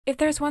If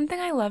there's one thing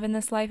I love in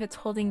this life, it's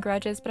holding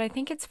grudges, but I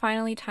think it's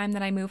finally time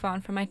that I move on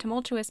from my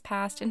tumultuous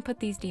past and put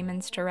these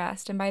demons to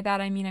rest. And by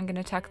that I mean I'm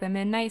gonna tuck them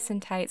in nice and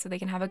tight so they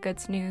can have a good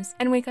snooze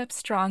and wake up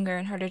stronger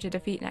and harder to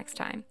defeat next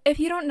time. If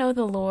you don't know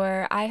the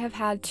lore, I have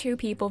had two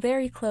people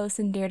very close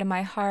and dear to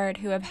my heart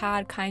who have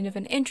had kind of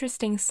an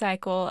interesting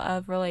cycle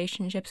of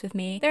relationships with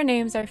me. Their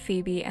names are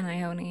Phoebe and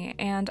Ione,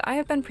 and I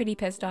have been pretty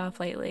pissed off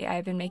lately. I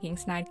have been making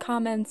snide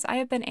comments, I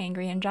have been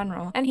angry in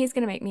general, and he's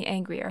gonna make me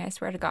angrier. I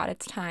swear to God,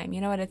 it's time.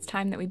 You know what? It's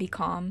time that we be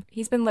calm.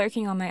 He's been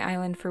lurking on my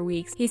island for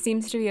weeks. He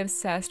seems to be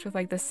obsessed with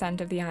like the scent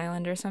of the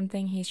island or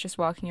something. He's just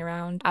walking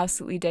around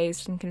absolutely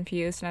dazed and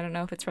confused, and I don't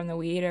know if it's from the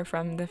weed or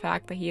from the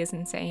fact that he is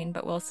insane,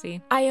 but we'll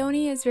see.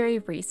 Ione is very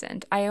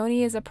recent.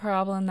 Ione is a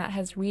problem that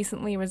has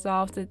recently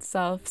resolved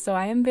itself, so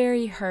I am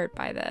very hurt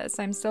by this.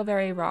 I'm still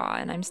very raw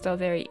and I'm still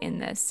very in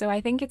this, so I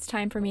think it's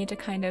time for me to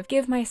kind of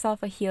give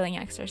myself a healing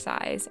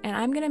exercise, and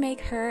I'm gonna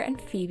make her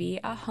and Phoebe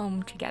a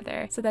home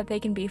together so that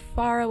they can be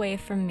far away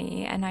from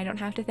me and I don't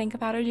have to think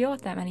about or deal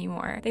with them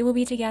anymore. They will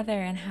be together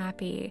and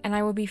happy, and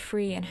I will be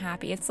free and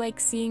happy. It's like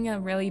seeing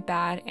a really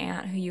bad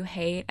aunt who you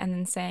hate and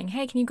then saying,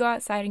 hey, can you go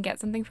outside and get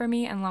something for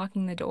me, and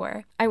locking the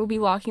door. I will be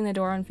locking the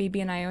door on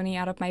Phoebe and Ione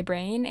out of my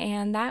brain,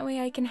 and that way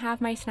I can have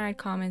my snide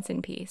comments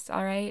in peace,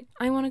 alright?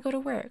 I want to go to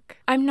work.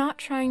 I'm not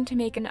trying to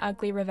make an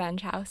ugly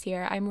revenge house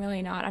here. I'm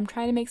really not. I'm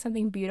trying to make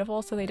something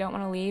beautiful so they don't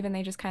want to leave and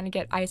they just kind of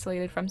get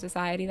isolated from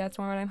society. That's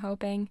more what I'm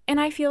hoping. And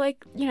I feel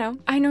like, you know,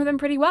 I know them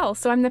pretty well,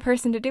 so I'm the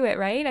person to do it,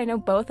 right? I know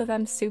both of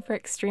them super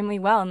extremely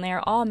well, and they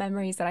are all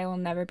memories that I will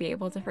never be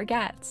able to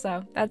forget,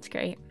 so that's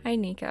great. Hi,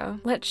 Nico.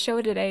 Let's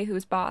show today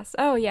who's boss.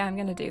 Oh yeah, I'm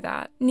gonna do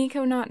that.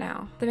 Nico, not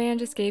now. The man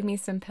just gave me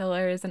some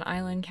pillars and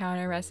island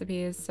counter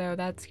recipes, so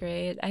that's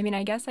great. I mean,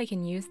 I guess I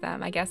can use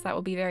them. I guess that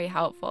will be very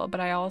helpful, but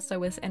I also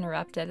was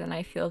interrupted and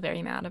I feel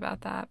very mad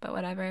about that, but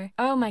whatever.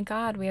 Oh my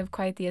god, we have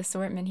quite the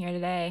assortment here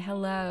today.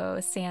 Hello,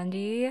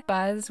 Sandy.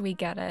 Buzz, we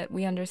get it.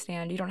 We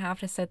understand. You don't have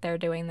to sit there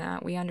doing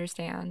that. We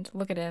understand.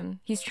 Look at him.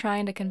 He's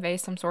trying to convey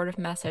some sort of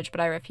message,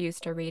 but I refuse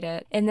to read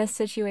it. In this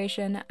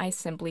situation, I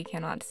simply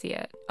cannot see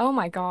it. Oh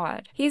my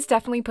god. He's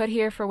definitely put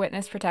here for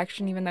witness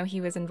protection even though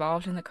he was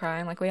involved in the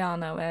crime. Like, we all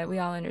know it. We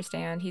all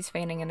understand. He's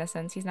feigning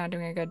innocence. He's not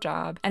doing a good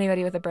job.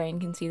 Anybody with a brain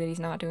can see that he's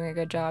not doing a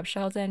good job.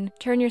 Sheldon,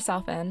 turn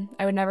yourself in.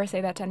 I would never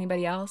say that to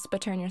anybody else,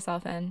 but turn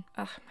yourself in.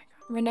 Oh my god.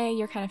 Renee,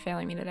 you're kind of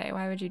failing me today.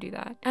 Why would you do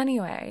that?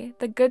 Anyway,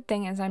 the good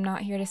thing is I'm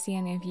not here to see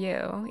any of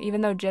you.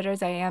 Even though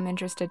jitters, I am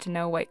interested to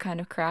know what kind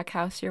of crack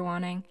house you're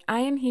wanting. I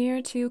am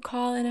here to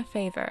call in a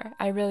favor.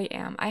 I really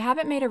am. I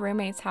haven't made a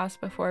roommate's house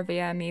before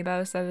via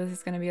Amiibo, so this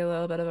is going to be a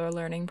little bit of a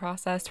learning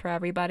process for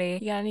everybody.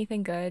 You got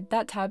anything good?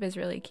 That tub is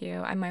really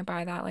cute. I might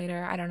buy that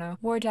later. I don't know.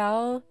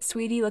 Wardell,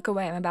 sweetie, look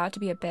away. I'm about to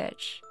be a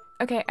bitch.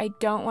 Okay, I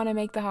don't want to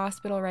make the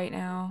hospital right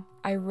now.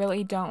 I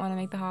really don't want to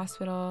make the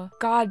hospital.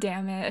 God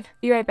damn it.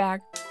 Be right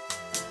back.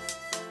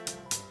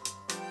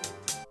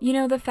 You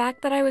know, the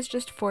fact that I was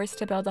just forced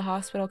to build a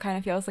hospital kind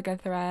of feels like a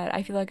threat.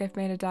 I feel like I've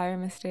made a dire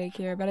mistake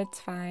here, but it's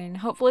fine.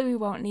 Hopefully we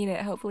won't need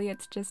it. Hopefully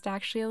it's just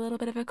actually a little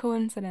bit of a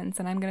coincidence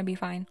and I'm gonna be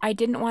fine. I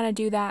didn't want to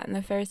do that in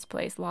the first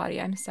place,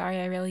 Lottie. I'm sorry,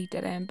 I really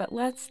didn't, but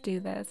let's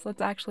do this.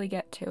 Let's actually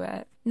get to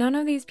it. None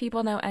of these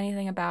people know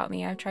anything about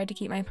me. I've tried to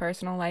keep my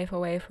personal life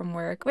away from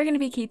work. We're gonna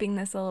be keeping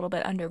this a little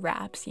bit under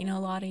wraps, you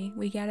know, Lottie?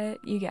 We get it?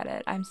 You get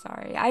it. I'm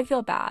sorry. I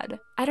feel bad.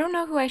 I don't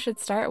know who I should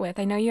start with.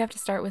 I know you have to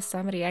start with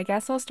somebody. I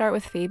guess I'll start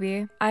with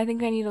Phoebe. I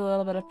think I need a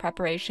little bit of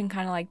preparation,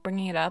 kind of like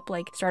bringing it up,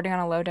 like starting on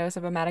a low dose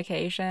of a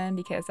medication,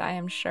 because I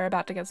am sure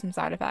about to get some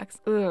side effects.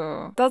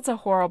 Ooh, that's a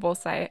horrible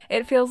sight.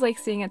 It feels like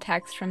seeing a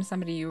text from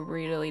somebody you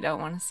really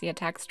don't want to see a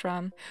text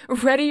from.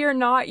 Ready or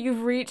not,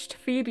 you've reached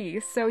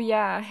Phoebe. So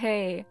yeah,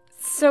 hey.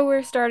 So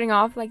we're starting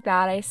off like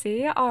that, I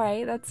see.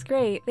 Alright, that's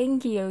great.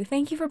 Thank you.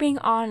 Thank you for being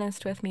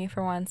honest with me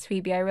for once,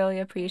 Phoebe. I really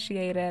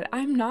appreciate it.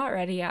 I'm not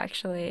ready,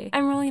 actually.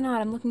 I'm really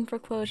not. I'm looking for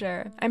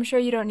closure. I'm sure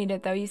you don't need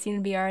it, though. You seem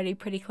to be already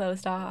pretty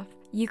closed off.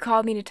 You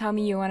called me to tell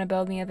me you want to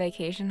build me a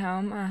vacation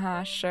home?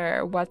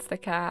 Sure. What's the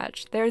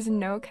catch? There's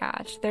no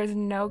catch. There's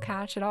no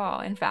catch at all.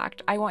 In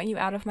fact, I want you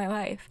out of my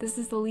life. This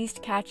is the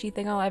least catchy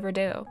thing I'll ever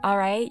do.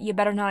 Alright? You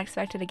better not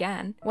expect it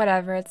again.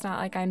 Whatever, it's not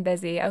like I'm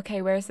busy.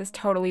 Okay, where's this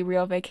totally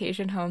real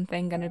vacation home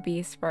thing gonna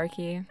be,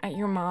 Sparky? At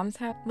your mom's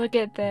house? Look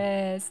at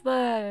this.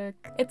 Look.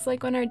 It's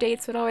like when our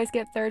dates would always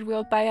get third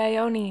wheeled by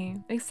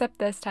Ione. Except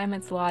this time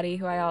it's Lottie,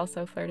 who I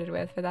also flirted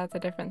with, but that's a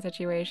different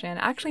situation.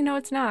 Actually, no,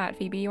 it's not.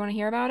 Phoebe, you want to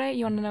hear about it?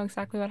 You want to know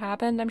exactly what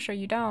happened? I'm sure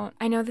you don't.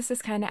 I know this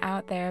is kind of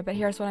out there, but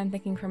here's what I'm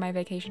thinking for my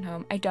vacation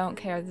home. I don't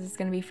care. This is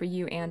gonna be for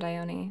you and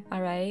Ione.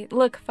 Alright?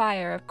 Look,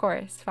 fire, of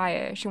course.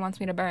 Fire. She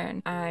wants me to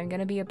burn. I'm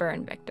gonna be a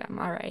burn victim.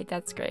 Alright,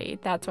 that's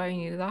great. That's why we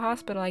needed the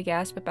hospital, I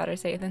guess, but better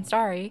safe than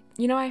sorry.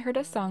 You know, I heard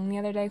a song the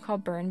other day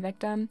called Burn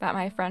Victim that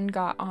my friend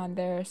got on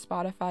their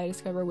Spotify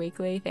Discover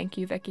Weekly. Thank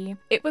you, VIKKI.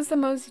 It was the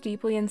most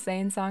deeply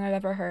insane song I've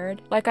ever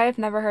heard. Like, I have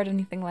never heard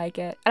anything like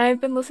it. And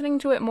I've been listening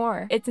to it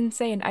more. It's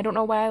insane. I don't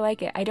know why I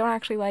like it. I don't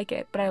actually like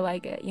it, but I like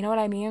like it. You know what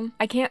I mean?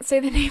 I can't say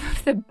the name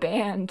of the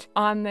band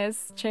on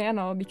this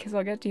channel because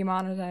I'll get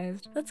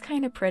demonetized. That's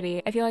kind of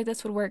pretty. I feel like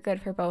this would work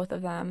good for both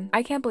of them.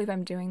 I can't believe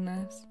I'm doing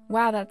this.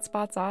 Wow, that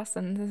spot's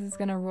awesome. This is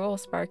gonna rule,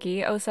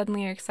 Sparky. Oh,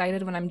 suddenly you're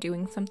excited when I'm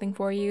doing something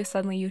for you.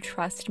 Suddenly you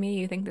trust me.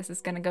 You think this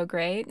is gonna go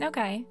great.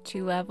 Okay.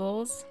 2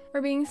 levels.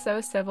 We're being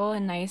so civil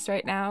and nice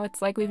right now.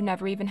 It's like we've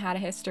never even had a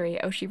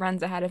history. Oh, she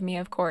runs ahead of me,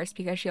 of course,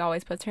 because she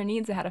always puts her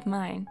needs ahead of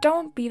mine.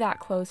 Don't be that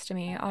close to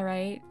me,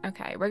 alright?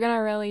 Okay, we're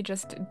gonna really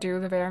just do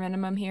the bare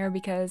minimum here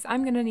because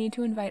I'm gonna need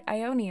to invite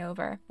Ione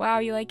over. Wow,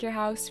 you like your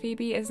house,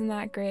 Phoebe? Isn't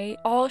that great?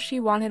 All she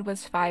wanted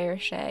was fire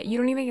shit. You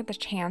don't even get the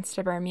chance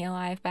to burn me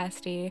alive,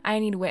 bestie. I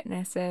need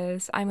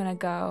witnesses. I'm gonna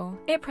go.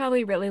 It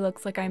probably really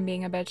looks like I'm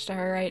being a bitch to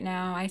her right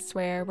now. I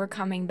swear, we're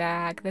coming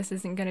back. This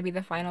isn't gonna be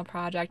the final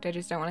project. I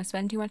just don't want to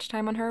spend too much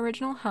time on her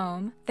original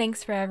home.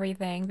 Thanks for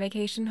everything.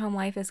 Vacation home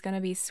life is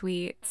gonna be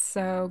sweet.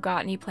 So,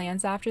 got any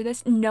plans after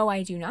this? No,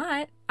 I do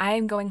not. I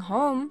am going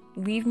home.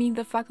 Leave me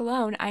the fuck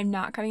alone. I'm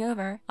not coming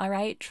over.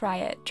 Alright? Try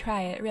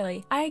it,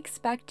 really. I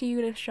expect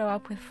you to show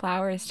up with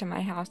flowers to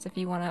my house if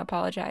you want to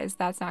apologize.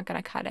 That's not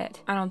gonna cut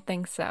it. I don't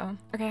think so.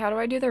 Okay, how do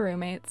I do the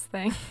roommates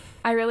thing?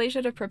 I really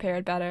should have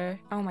prepared better.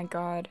 Oh my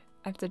god.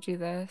 I have to do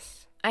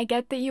this. I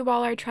get that you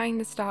all are trying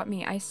to stop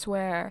me, I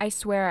swear. I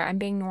swear, I'm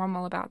being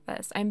normal about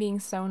this. I'm being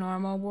so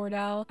normal,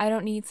 Wardell. I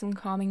don't need some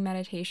calming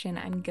meditation.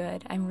 I'm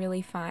good. I'm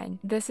really fine.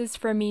 This is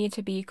for me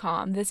to be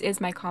calm. This is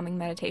my calming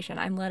meditation.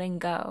 I'm letting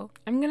go.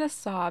 I'm gonna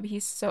sob.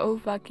 He's so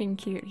fucking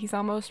cute. He's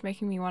almost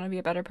making me want to be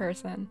a better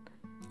person.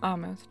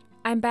 Almost.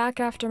 I'm back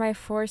after my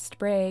forced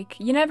break.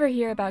 You never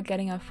hear about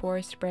getting a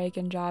forced break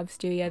in jobs,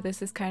 do ya? This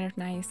is kind of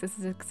nice. This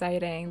is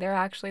exciting. They're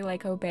actually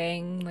like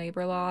obeying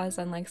labor laws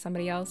unlike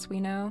somebody else we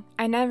know.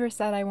 I never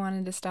said I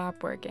wanted to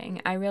stop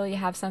working. I really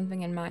have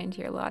something in mind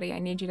here, Lottie. I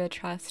need you to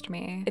trust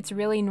me. It's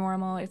really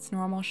normal. It's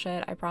normal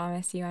shit. I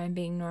promise you I'm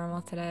being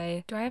normal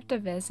today. Do I have to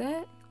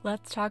visit?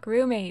 Let's talk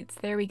roommates.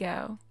 There we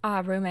go.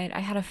 Ah, roommate. I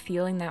had a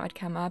feeling that would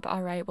come up.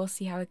 All right, we'll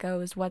see how it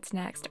goes. What's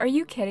next? Are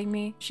you kidding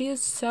me? She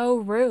is so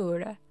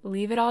rude.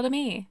 Leave it all to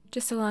me.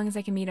 Just so long as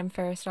I can meet him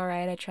first. All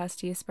right, I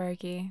trust you,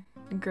 Sparky.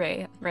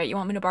 Great. Right, you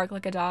want me to bark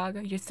like a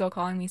dog? You're still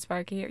calling me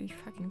Sparky? Are you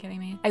fucking kidding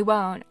me? I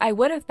won't. I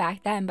would have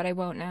back then, but I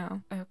won't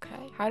now.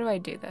 Okay, how do I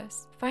do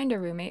this? Find a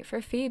roommate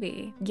for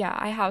Phoebe. Yeah,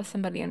 I have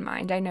somebody in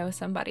mind. I know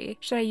somebody.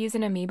 Should I use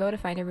an amiibo to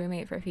find a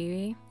roommate for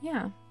Phoebe?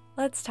 Yeah.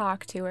 Let's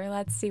talk to her.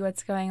 Let's see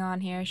what's going on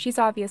here. She's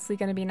obviously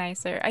going to be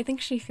nicer. I think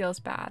she feels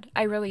bad.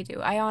 I really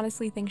do. I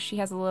honestly think she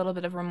has a little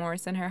bit of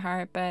remorse in her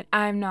heart, but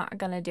I'm not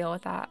going to deal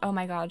with that. Oh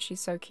my god, she's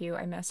so cute.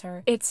 I miss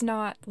her. It's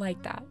not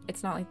like that.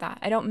 It's not like that.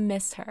 I don't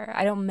miss her.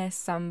 I don't miss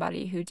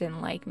somebody who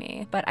didn't like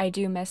me, but I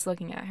do miss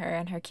looking at her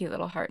and her cute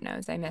little heart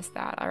nose. I miss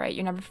that, alright?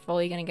 You're never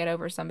fully going to get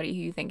over somebody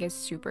who you think is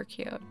super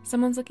cute.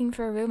 Someone's looking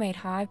for a roommate,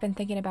 huh? I've been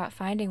thinking about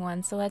finding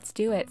one, so let's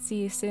do it. See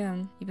you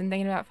soon. You've been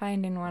thinking about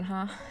finding one,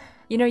 huh?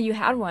 You know, you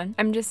had one.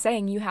 I'm just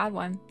saying, you had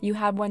one. You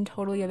had one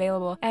totally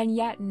available. And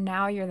yet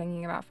now you're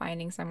thinking about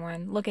finding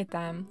someone. Look at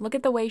them. Look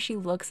at the way she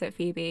looks at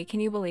Phoebe. Can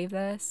you believe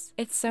this?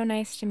 It's so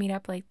nice to meet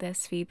up like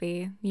this,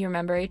 Phoebe. You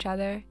remember each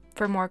other?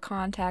 For more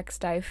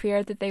context, I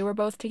feared that they were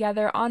both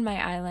together on my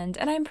island,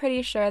 and I'm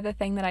pretty sure the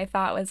thing that I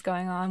thought was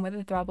going on with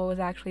the throuple was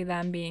actually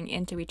them being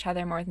into each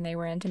other more than they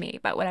were into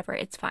me, but whatever,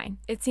 it's fine.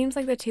 It seems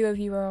like the two of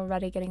you are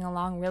already getting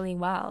along really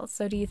well,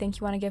 so do you think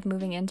you want to give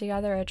moving in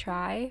together a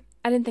try?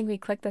 I didn't think we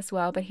clicked this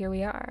well, but here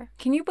we are.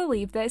 Can you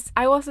believe this?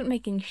 I wasn't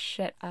making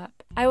shit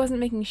up. I wasn't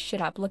making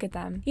shit up. Look at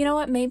them. You know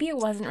what? Maybe it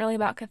wasn't really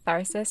about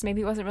catharsis. Maybe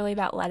it wasn't really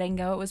about letting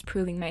go. It was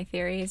proving my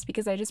theories,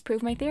 because I just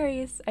proved my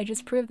theories. I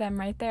just proved them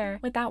right there.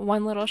 With that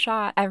one little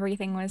shot,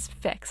 everything was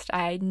fixed.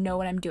 I know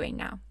what I'm doing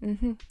now.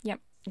 Yep.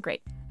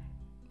 Great.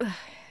 Ugh.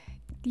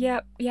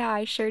 Yep, yeah,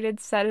 I sure did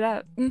set it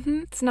up.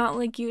 It's not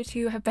like you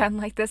two have been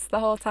like this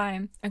the whole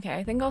time. Okay,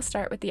 I think I'll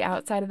start with the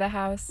outside of the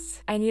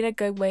house. I need a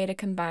good way to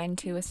combine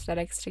two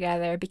aesthetics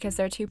together because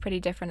they're two pretty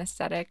different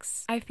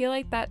aesthetics. I feel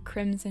like that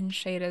crimson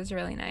shade is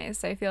really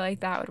nice. I feel like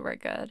that would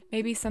work good.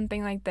 Maybe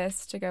something like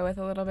this to go with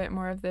a little bit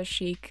more of the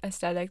chic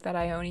aesthetic that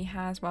Ione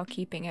has while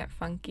keeping it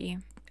funky.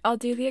 I'll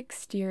do the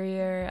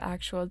exterior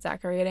actual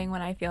decorating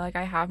when I feel like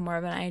I have more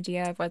of an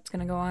idea of what's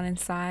gonna go on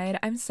inside.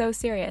 I'm so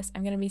serious.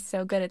 I'm gonna be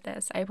so good at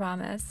this, I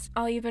promise.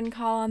 I'll even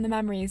call on the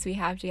memories we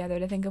have together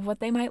to think of what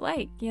they might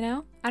like, you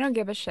know? I don't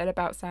give a shit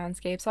about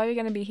soundscapes. All you're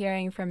gonna be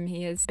hearing from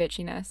me is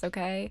bitchiness,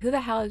 okay? Who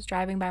the hell is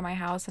driving by my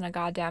house in a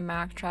goddamn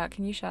Mack truck?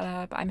 Can you shut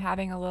up? I'm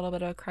having a little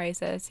bit of a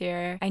crisis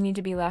here. I need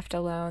to be left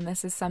alone.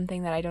 This is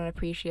something that I don't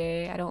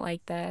appreciate. I don't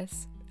like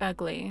this.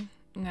 Ugly.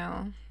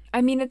 No.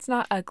 I mean, it's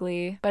not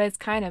ugly, but it's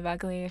kind of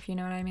ugly, if you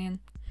know what I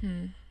mean.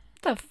 What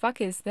the fuck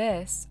is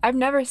this? I've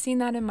never seen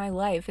that in my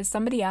life. Is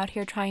somebody out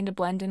here trying to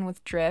blend in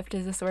with Drift?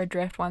 Is this where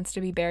Drift wants to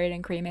be buried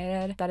and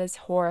cremated? That is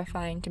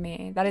horrifying to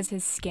me. That is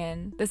his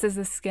skin. This is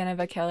the skin of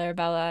a killer,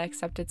 Bella,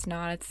 except it's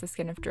not. It's the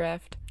skin of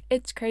Drift.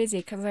 It's crazy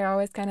because I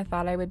always kind of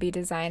thought I would be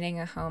designing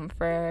a home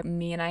for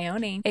me and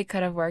Ione. It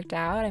could have worked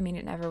out. I mean,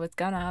 it never was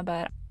gonna,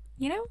 but,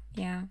 you know?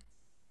 Yeah.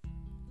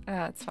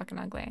 Oh, it's fucking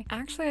ugly.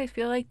 Actually, I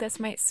feel like this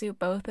might suit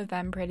both of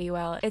them pretty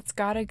well. It's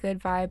got a good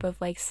vibe of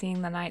like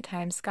seeing the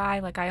nighttime sky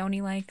like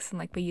Ione likes, and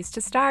like we used to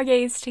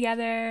stargaze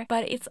together,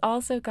 but it's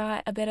also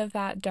got a bit of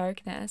that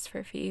darkness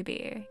for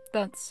Phoebe.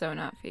 That's so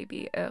not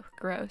Phoebe. Ugh,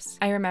 gross.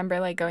 I remember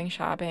like going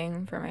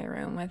shopping for my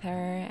room with her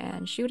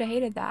and she would have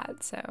hated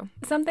that, so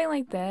something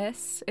like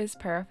this is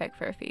perfect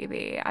for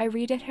Phoebe. I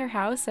redid her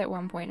house at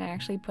one point and I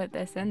actually put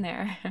this in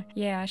there.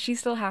 Yeah, she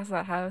still has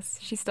that house.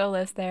 She still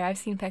lives there. I've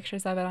seen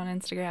pictures of it on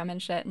Instagram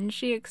and shit, and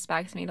she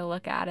expects me to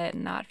look at it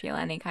and not feel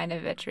any kind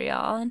of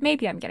vitriol. And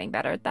maybe I'm getting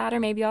better at that, or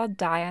maybe I'll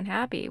die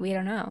unhappy. We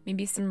don't know.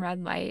 Maybe some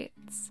red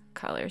lights.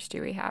 Colors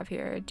do we have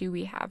here? Do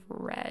we have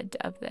red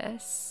of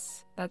this?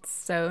 That's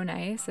so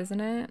nice, isn't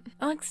it?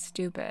 It looks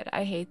stupid.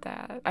 I hate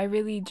that. I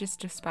really just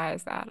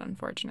despise that,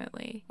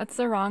 unfortunately. That's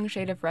the wrong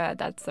shade of red.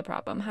 That's the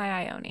problem.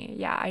 Hi, Ione.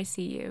 Yeah, I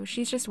see you.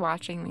 She's just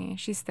watching me.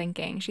 She's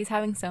thinking. She's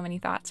having so many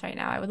thoughts right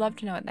now. I would love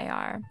to know what they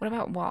are. What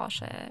about wall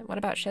shit? What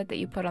about shit that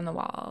you put on the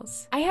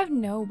walls? I have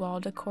no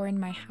wall decor in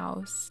my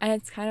house, and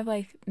it's kind of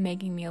like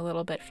making me a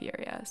little bit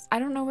furious. I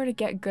don't know where to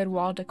get good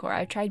wall decor.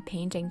 I've tried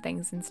painting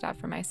things and stuff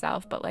for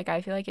myself, but like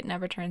I feel like it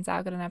never turns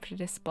out good enough to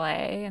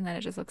display, and then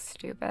it just looks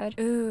stupid.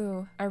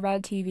 Ooh. A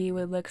red TV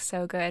would look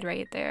so good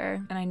right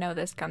there. And I know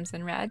this comes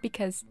in red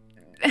because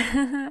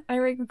I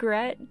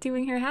regret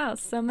doing her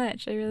house so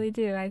much. I really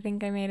do. I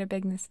think I made a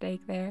big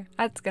mistake there.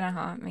 That's gonna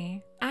haunt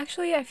me.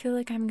 Actually, I feel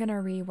like I'm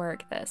gonna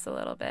rework this a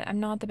little bit. I'm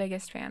not the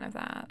biggest fan of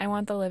that. I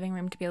want the living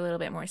room to be a little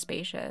bit more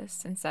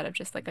spacious instead of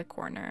just like a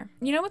corner.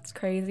 You know what's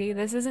crazy?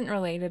 This isn't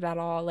related at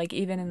all, like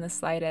even in the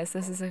slightest.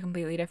 This is a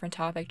completely different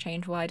topic,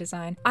 change while I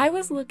design. I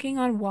was looking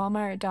on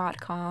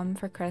Walmart.com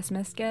for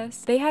Christmas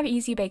gifts. They have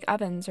easy bake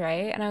ovens,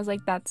 right? And I was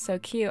like, that's so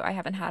cute. I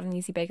haven't had an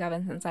easy bake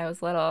oven since I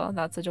was little.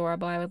 That's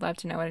adorable. I would love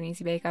to know what an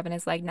easy bake oven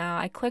is like now.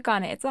 I click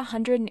on it. It's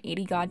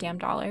 $180 goddamn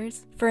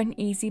dollars for an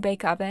easy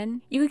bake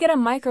oven. You could get a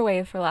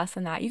microwave for less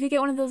than that. You could get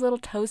one of those little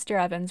toaster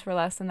ovens for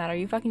less than that. Are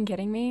you fucking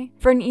kidding me?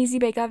 For an easy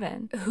bake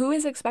oven. Who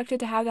is expected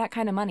to have that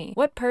kind of money?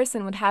 What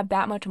person would have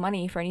that much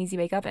money for an easy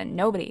bake oven?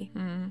 Nobody.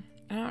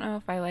 I don't know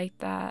if I like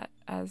that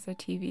as a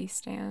TV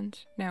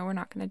stand. No, we're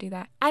not gonna do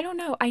that. I don't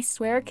know. I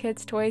swear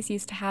kids' toys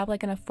used to have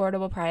like an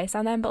affordable price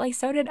on them, but like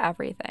so did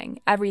everything.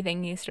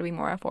 Everything used to be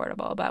more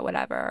affordable, but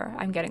whatever.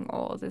 I'm getting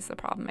old is the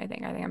problem, I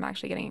think. I think I'm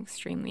actually getting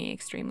extremely,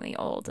 extremely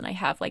old, and I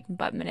have like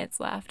but minutes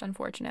left,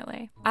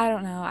 unfortunately. I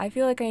don't know. I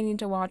feel like I need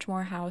to watch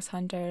more House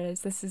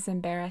Hunters. This is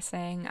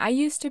embarrassing. I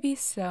used to be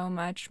so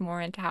much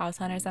more into House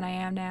Hunters than I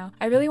am now.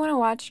 I really want to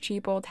watch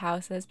Cheap Old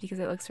Houses because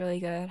it looks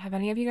really good. Have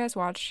any of you guys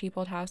watched Cheap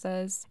Old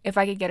Houses? If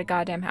I could get a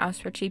goddamn house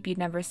for cheap,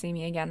 you'd never see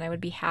me again. I would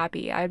be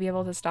happy. I would be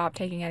able to stop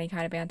taking any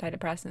kind of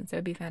antidepressants. It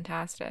would be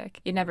fantastic.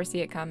 You'd never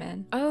see it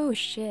coming. Oh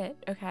shit.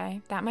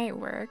 Okay, that might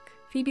work.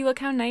 Phoebe, look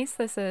how nice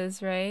this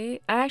is,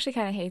 right? I actually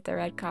kind of hate the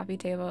red coffee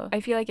table. I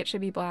feel like it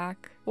should be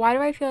black. Why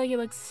do I feel like it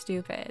looks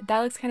stupid? That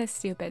looks kind of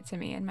stupid to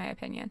me, in my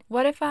opinion.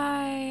 What if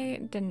I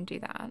didn't do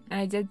that? And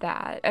I did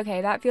that.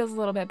 Okay, that feels a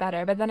little bit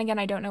better. But then again,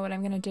 I don't know what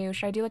I'm gonna do.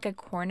 Should I do like a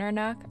corner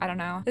nook? I don't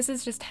know. This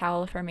is just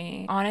hell for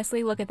me.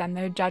 Honestly, look at them.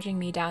 They're judging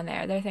me down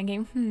there. They're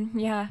thinking,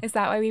 yeah, is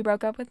that why we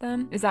broke up with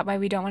them? Is that why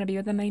we don't want to be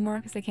with them anymore?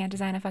 Because they can't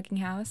design a fucking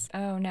house?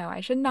 Oh no,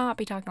 I should not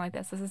be talking like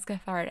this. This is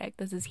cathartic.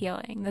 This is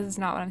healing. This is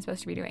not what I'm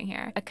supposed to be doing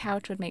here. A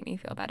couch would make me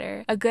feel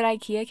better. A good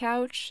IKEA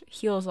couch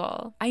heals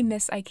all. I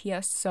miss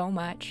IKEA so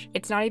much.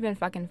 It's not even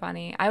fucking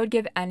funny. I would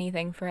give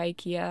anything for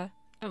IKEA.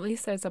 At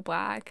least there's a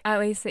black. At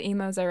least the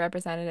emos are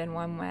represented in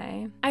one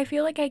way. I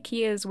feel like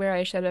IKEA is where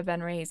I should have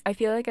been raised. I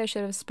feel like I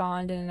should have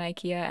spawned in an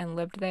IKEA and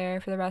lived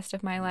there for the rest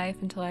of my life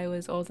until I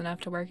was old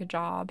enough to work a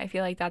job. I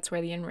feel like that's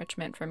where the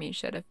enrichment for me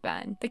should have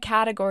been. The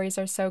categories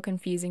are so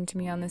confusing to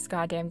me on this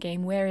goddamn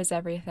game. Where is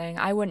everything?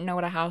 I wouldn't know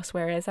what a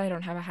houseware is. I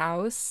don't have a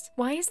house.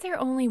 Why is there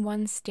only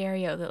one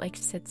stereo that like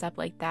sits up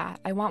like that?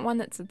 I want one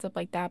that sits up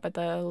like that, but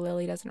the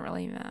lily doesn't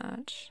really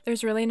match.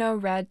 There's really no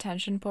red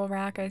tension pole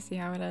rack. I see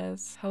how it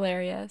is.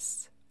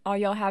 Hilarious. All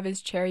y'all have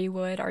is cherry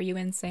wood. Are you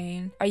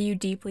insane? Are you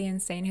deeply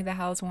insane? Who the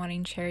hell is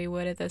wanting cherry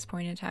wood at this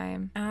point in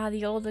time? Ah,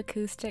 the old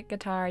acoustic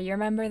guitar. You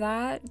remember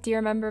that? Do you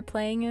remember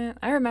playing it?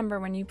 I remember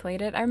when you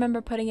played it. I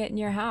remember putting it in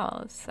your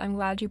house. I'm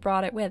glad you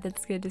brought it with.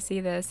 It's good to see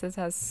this. This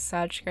has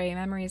such great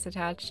memories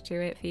attached to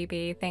it,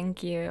 Phoebe.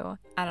 Thank you.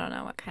 I don't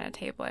know what kind of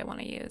table I want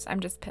to use. I'm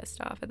just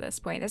pissed off at this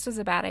point. This was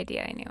a bad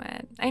idea. I knew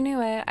it. I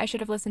knew it. I should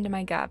have listened to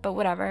my gut, but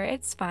whatever.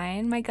 It's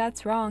fine. My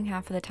gut's wrong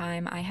half of the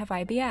time. I have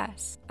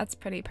IBS. That's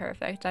pretty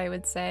perfect, I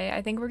would say.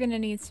 I think we're gonna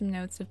need some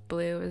notes of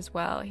blue as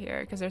well here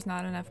because there's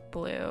not enough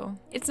blue.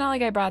 It's not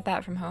like I brought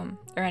that from home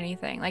or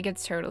anything. Like,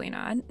 it's totally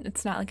not.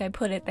 It's not like I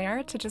put it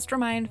there to just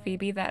remind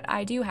Phoebe that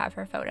I do have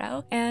her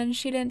photo and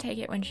she didn't take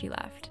it when she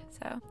left.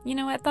 So, you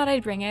know what? Thought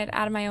I'd bring it,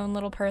 add my own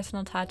little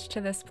personal touch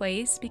to this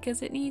place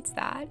because it needs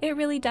that. It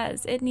really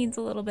does. It needs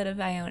a little bit of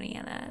Ione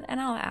in it,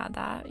 and I'll add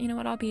that. You know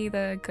what? I'll be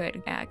the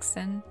good ex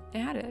and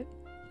add it.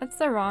 That's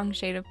the wrong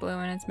shade of blue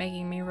and it's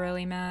making me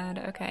really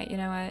mad. Okay, you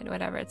know what?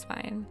 Whatever, it's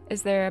fine.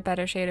 Is there a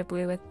better shade of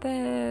blue with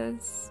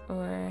this?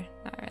 Or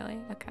not really?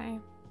 Okay.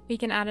 We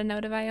can add a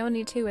note of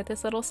Ione too with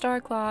this little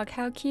star clock.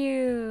 How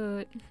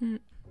cute!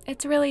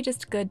 It's really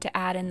just good to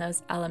add in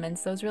those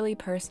elements, those really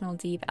personal,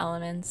 deep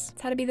elements.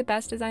 It's how to be the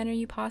best designer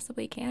you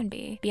possibly can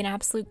be. Be an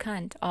absolute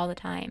cunt all the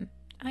time.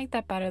 I like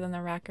that better than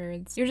the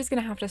records. You're just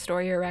gonna have to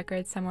store your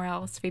records somewhere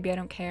else, Phoebe, I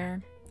don't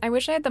care. I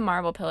wish I had the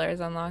marble pillars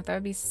unlocked. That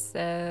would be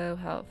so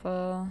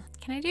helpful.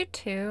 Can I do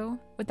 2?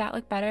 Would that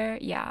look better?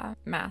 Yeah,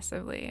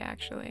 massively,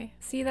 actually.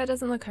 See, that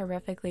doesn't look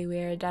horrifically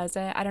weird, does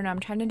it? I don't know. I'm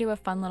trying to do a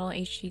fun little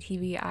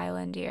HGTV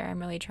island here.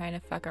 I'm really trying to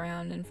fuck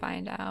around and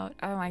find out.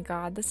 Oh my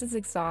god, this is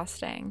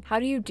exhausting.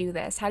 How do you do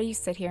this? How do you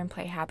sit here and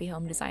play Happy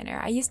Home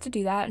Designer? I used to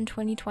do that in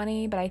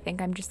 2020, but I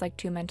think I'm just like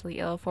too mentally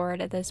ill for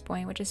it at this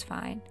point, which is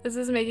fine. This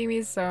is making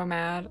me so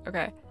mad.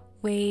 Okay.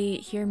 Wait,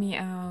 hear me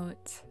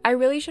out. I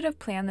really should have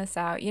planned this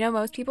out. You know,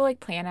 most people like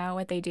plan out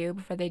what they do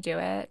before they do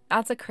it.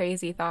 That's a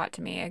crazy thought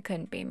to me. It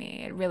couldn't be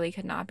me. It really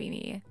could not be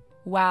me.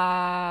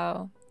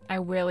 Wow. I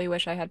really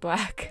wish I had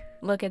black.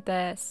 Look at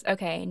this.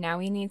 Okay, now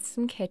we need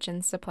some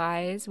kitchen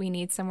supplies. We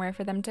need somewhere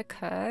for them to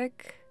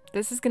cook.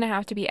 This is gonna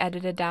have to be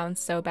edited down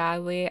so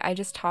badly. I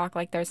just talk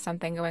like there's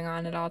something going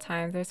on at all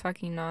times. There's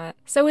fucking not.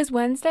 So is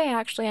Wednesday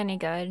actually any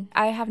good?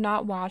 I have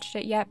not watched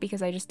it yet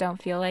because I just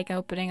don't feel like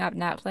opening up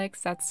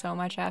Netflix. That's so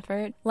much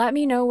effort. Let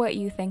me know what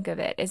you think of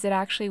it. Is it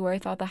actually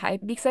worth all the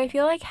hype? Because I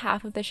feel like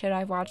half of the shit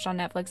I've watched on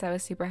Netflix I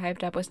was super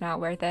hyped up was not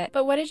worth it.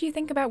 But what did you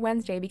think about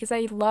Wednesday? Because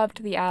I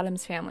loved The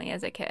Addams Family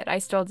as a kid. I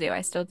still do.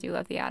 I still do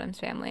love The Addams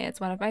Family. It's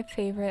one of my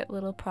favorite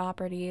little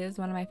properties,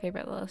 one of my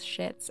favorite little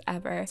shits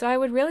ever. So I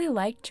would really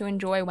like to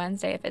enjoy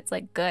Wednesday if it's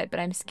like good, but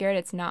I'm scared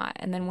it's not.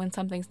 And then when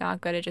something's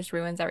not good, it just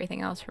ruins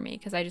everything else for me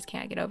because I just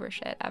can't get over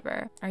shit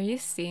ever. Are you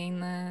seeing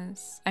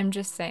this? I'm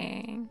just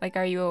saying. Like,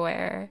 are you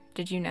aware?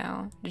 Did you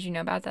know? Did you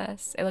know about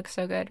this? It looks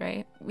so good,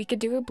 right? We could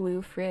do a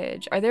blue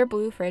fridge. Are there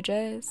blue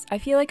fridges? I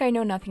feel like I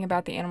know nothing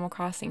about the Animal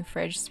Crossing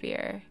fridge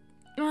sphere.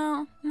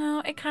 Well,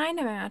 no, it kind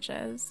of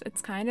matches.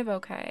 It's kind of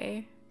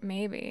okay.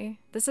 Maybe.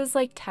 This is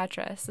like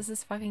Tetris. This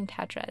is fucking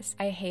Tetris.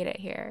 I hate it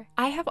here.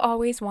 I have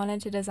always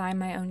wanted to design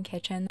my own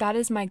kitchen. That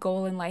is my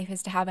goal in life,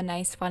 is to have a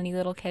nice, funny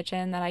little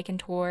kitchen that I can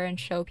tour and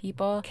show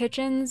people.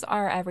 Kitchens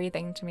are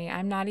everything to me.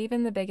 I'm not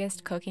even the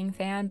biggest cooking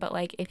fan, but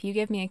like if you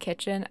give me a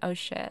kitchen, oh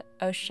shit,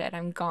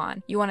 I'm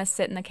gone. You want to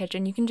sit in the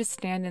kitchen, you can just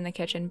stand in the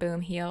kitchen,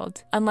 boom,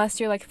 healed. Unless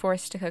you're like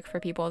forced to cook for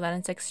people, then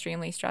it's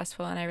extremely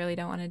stressful and I really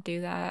don't want to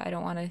do that. I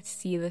don't want to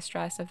see the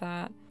stress of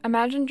that.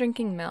 Imagine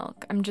drinking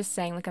milk. I'm just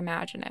saying, like,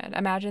 imagine it.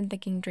 Imagine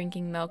thinking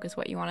drinking milk is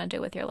what you want to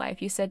do with your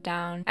life. You sit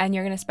down and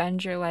you're gonna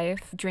spend your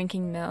life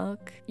drinking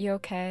milk. You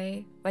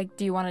okay? Like,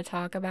 do you want to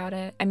talk about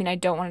it? I mean, I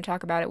don't want to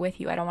talk about it with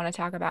you. I don't want to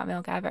talk about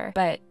milk ever.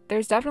 But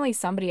there's definitely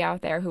somebody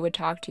out there who would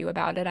talk to you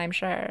about it, I'm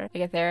sure.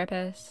 Like a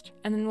therapist.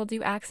 And then we'll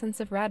do accents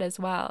of red as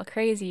well.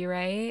 Crazy,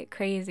 right?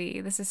 Crazy.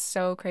 This is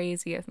so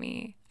crazy of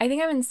me. I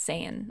think I'm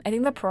insane. I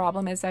think the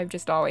problem is I've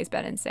just always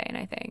been insane,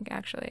 I think,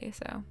 actually.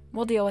 So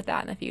we'll deal with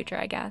that in the future,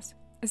 I guess.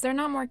 Is there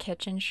not more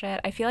kitchen shit?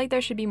 I feel like there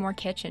should be more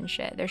kitchen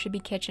shit. There should be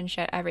kitchen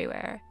shit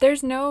everywhere.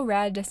 There's no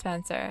red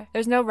dispenser.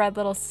 There's no red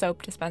little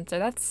soap dispenser.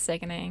 That's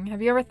sickening.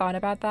 Have you ever thought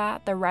about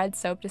that? The red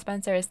soap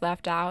dispenser is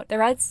left out. The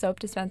red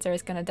soap dispenser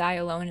is gonna die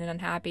alone and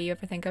unhappy. You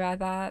ever think about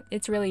that?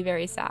 It's really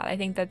very sad. I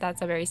think that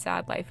that's a very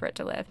sad life for it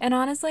to live. And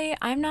honestly,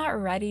 I'm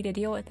not ready to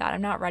deal with that.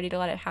 I'm not ready to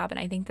let it happen.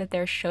 I think that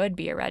there should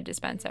be a red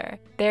dispenser.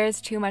 There's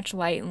too much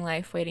light in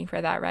life waiting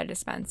for that red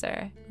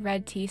dispenser.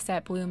 Red tea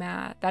set, blue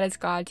mat. That is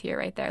God tier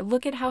right there.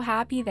 Look at how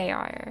happy they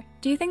are.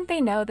 Do you think they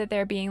know that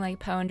they're being like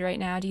pwned right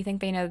now? Do you think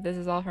they know that this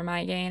is all for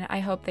my gain? I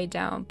hope they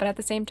don't, but at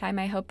the same time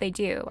I hope they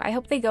do. I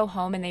hope they go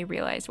home and they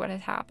realize what has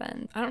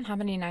happened. I don't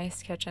have any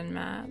nice kitchen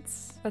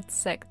mats. That's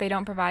sick. They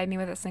don't provide me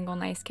with a single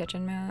nice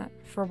kitchen mat.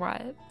 For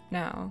what?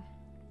 No.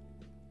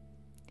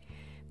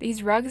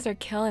 These rugs are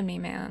killing me,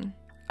 man.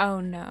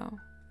 Oh no.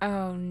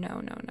 Oh,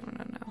 no.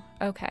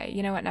 Okay,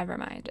 you know what? Never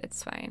mind.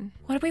 It's fine.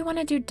 What do we want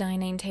to do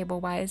dining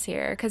table-wise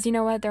here? Because you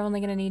know what? They're only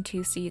going to need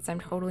 2 seats. I'm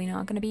totally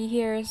not going to be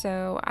here,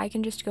 so I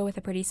can just go with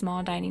a pretty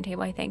small dining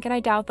table, I think. And I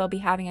doubt they'll be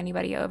having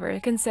anybody over,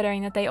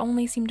 considering that they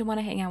only seem to want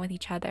to hang out with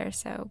each other.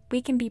 So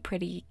we can be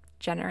pretty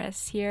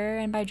generous here.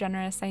 And by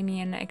generous, I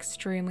mean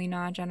extremely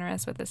not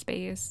generous with the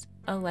space.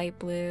 A light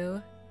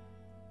blue.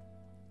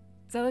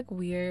 Does that look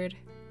weird?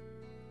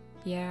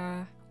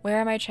 Yeah. Where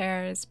are my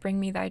chairs? Bring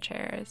me thy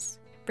chairs.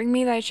 Bring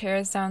Me Thy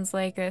Chairs sounds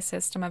like a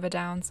System of a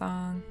Down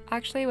song.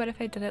 Actually, what if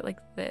I did it like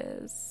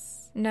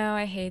this? No,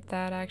 I hate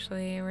that,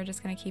 actually. We're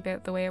just gonna keep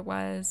it the way it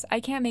was. I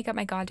can't make up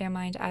my goddamn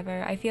mind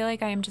ever. I feel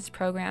like I am just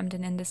programmed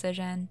in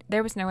indecision.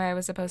 There was no way I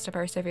was supposed to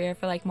persevere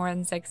for like more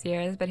than 6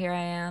 years, but here I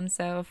am,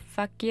 so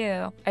fuck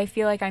you. I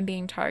feel like I'm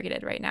being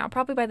targeted right now,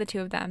 probably by the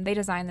 2 of them. They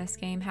designed this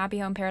game. Happy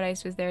Home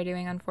Paradise was their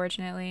doing,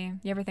 unfortunately.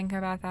 You ever think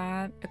about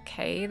that?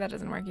 Okay, that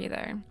doesn't work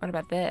either. What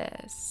about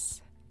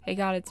this? Hey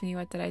God, it's me,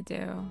 what did I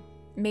do?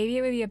 Maybe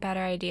it would be a better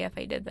idea if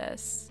I did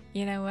this.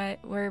 You know what?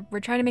 We're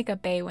trying to make a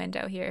bay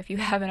window here, if you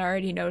haven't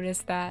already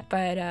noticed that.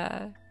 But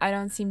I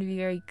don't seem to be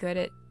very good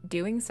at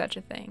doing such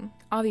a thing.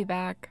 I'll be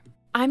back.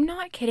 I'm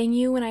not kidding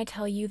you when I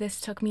tell you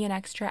this took me an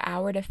extra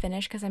hour to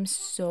finish because I'm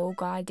so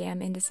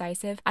goddamn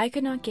indecisive. I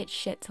could not get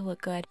shit to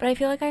look good, but I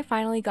feel like I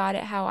finally got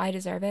it how I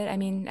deserve it. I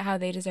mean, how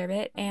they deserve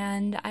it.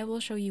 And I will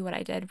show you what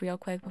I did real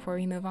quick before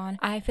we move on.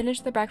 I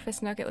finished the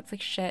breakfast nook. It looks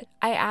like shit.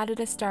 I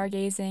added a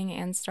stargazing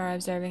and star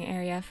observing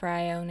area for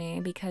Ione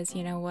because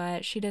you know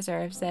what? She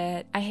deserves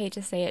it. I hate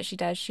to say it, she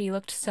does. She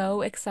looked so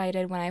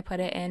excited when I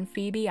put it in.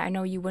 Phoebe, I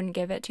know you wouldn't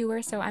give it to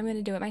her, so I'm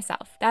gonna do it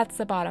myself. That's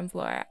the bottom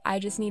floor. I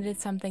just needed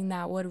something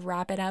that would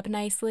wrap it up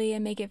nicely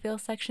and make it feel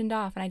sectioned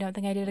off, and I don't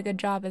think I did a good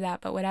job of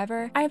that, but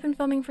whatever. I've been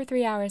filming for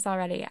 3 hours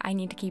already. I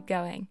need to keep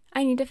going.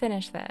 I need to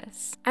finish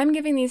this. I'm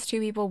giving these two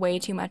people way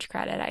too much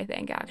credit, I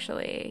think,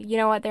 actually. You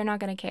know what? They're not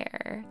gonna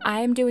care.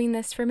 I'm doing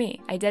this for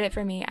me. I did it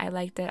for me. I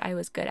liked it. I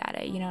was good at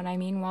it. You know what I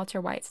mean? Walter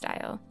White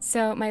style.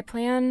 So my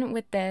plan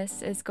with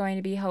this is going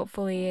to be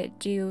hopefully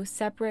do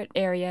separate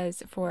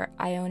areas for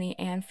Ione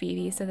and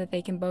Phoebe so that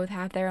they can both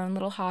have their own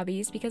little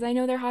hobbies because I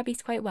know their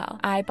hobbies quite well.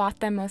 I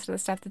bought them most of the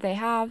stuff that they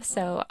have,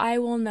 so I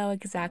will know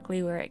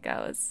exactly where it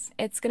goes.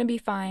 It's gonna be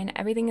fine.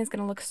 Everything is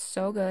gonna look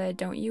so good.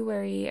 Don't you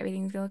worry.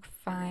 Everything's gonna look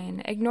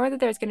fine. Ignore that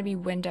there's gonna be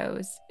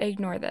windows.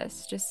 Ignore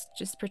this.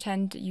 Just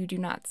pretend you do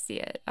not see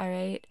it,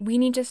 alright? We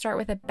need to start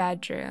with a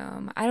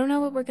bedroom. I don't know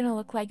what we're gonna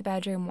look like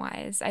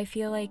bedroom-wise. I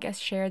feel like a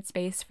shared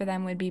space for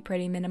them would be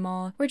pretty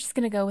minimal. We're just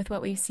gonna go with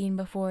what we've seen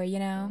before, you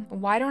know?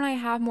 Why don't I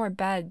have more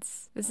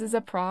beds? This is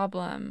a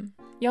problem.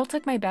 Y'all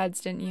took my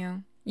beds, didn't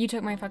you? You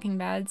took my fucking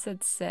beds?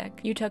 That's sick.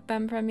 You took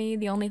them from me,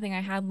 the only thing I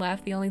had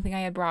left, the only thing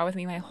I had brought with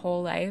me my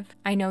whole life.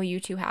 I know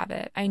you two have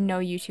it. I know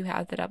you two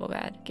have the double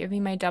bed. Give me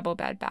my double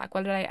bed back.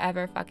 What did I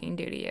ever fucking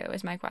do to you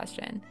is my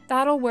question.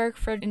 That'll work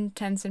for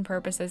intents and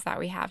purposes that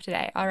we have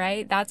today,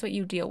 alright? That's what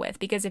you deal with,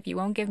 because if you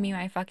won't give me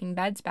my fucking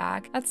beds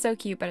back, that's so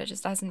cute, but it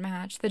just doesn't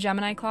match. The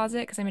Gemini closet,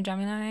 because I'm a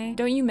Gemini.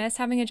 Don't you miss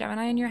having a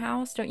Gemini in your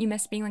house? Don't you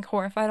miss being like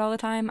horrified all the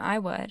time? I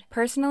would.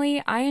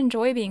 Personally, I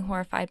enjoy being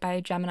horrified by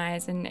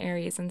Geminis and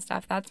Aries and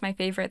stuff. That's my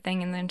favorite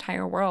thing in the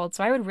entire world,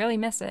 so I would really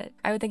miss it.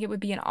 I would think it would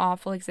be an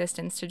awful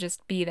existence to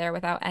just be there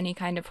without any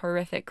kind of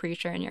horrific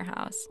creature in your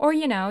house. Or,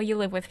 you know, you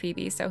live with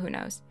Phoebe, so who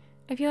knows.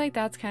 I feel like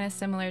that's kind of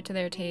similar to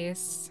their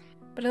tastes,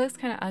 but it looks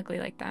kind of ugly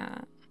like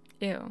that.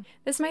 Ew.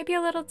 This might be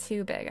a little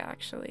too big,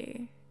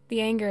 actually. The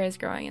anger is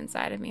growing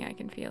inside of me. I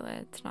can feel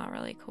it. It's not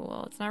really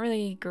cool. It's not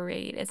really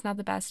great. It's not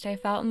the best I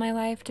felt in my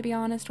life, to be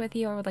honest with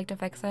you. I would like to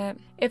fix it.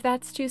 If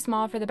that's too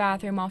small for the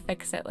bathroom, I'll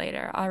fix it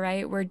later,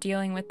 alright? We're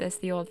dealing with this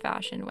the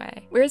old-fashioned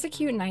way. Where's a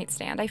cute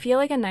nightstand? I feel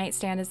like a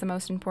nightstand is the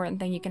most important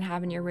thing you can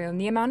have in your room.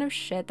 The amount of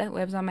shit that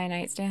lives on my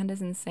nightstand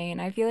is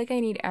insane. I feel like I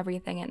need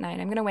everything at night.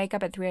 I'm gonna wake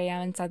up at 3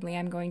 a.m. and suddenly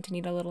I'm going to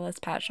need a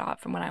Littlest Pet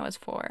Shop from when I was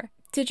 4.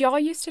 Did y'all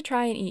used to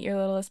try and eat your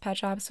Littlest Pet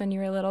Shops when you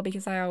were little?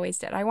 Because I always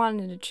did. I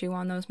wanted to chew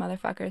on those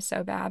motherfuckers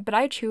so bad, but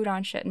I chewed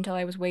on shit until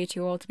I was way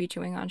too old to be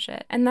chewing on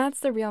shit. And that's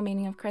the real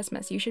meaning of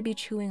Christmas. You should be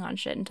chewing on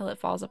shit until it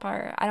falls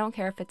apart. I don't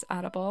care if it's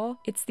edible.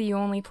 It's the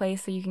only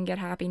place that you can get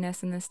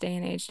happiness in this day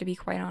and age, to be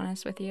quite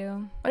honest with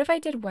you. What if I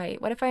did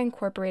white? What if I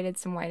incorporated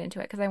some white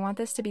into it? Because I want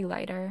this to be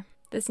lighter.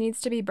 This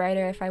needs to be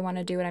brighter if I want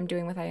to do what I'm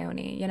doing with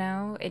Ione, you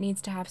know? It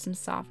needs to have some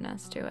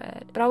softness to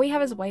it. But all we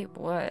have is white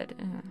wood.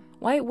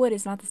 White wood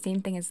is not the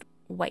same thing as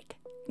white.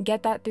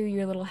 Get that through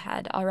your little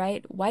head,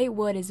 alright? White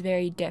wood is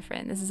very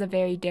different. This is a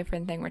very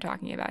different thing we're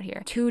talking about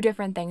here. Two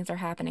different things are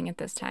happening at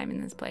this time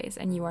in this place,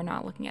 and you are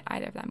not looking at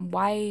either of them.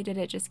 Why did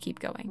it just keep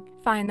going?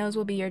 Fine, those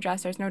will be your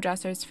dressers. No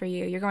dressers for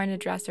you. You're going to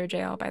dresser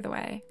jail, by the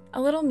way.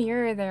 A little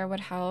mirror there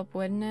would help,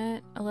 wouldn't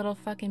it? A little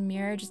fucking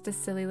mirror, just a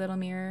silly little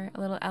mirror, a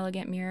little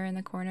elegant mirror in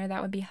the corner.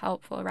 That would be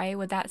helpful, right?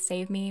 Would that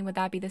save me? Would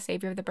that be the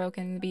savior of the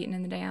broken, the beaten,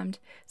 and the damned?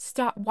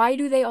 Stop. Why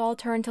do they all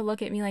turn to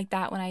look at me like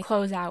that when I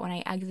close out, when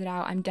I exit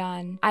out? I'm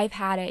done. I've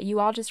had it. You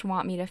all just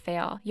want me to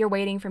fail. You're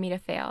waiting for me to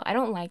fail. I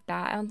don't like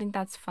that. I don't think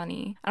that's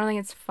funny. I don't think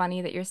it's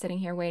funny that you're sitting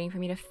here waiting for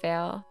me to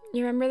fail.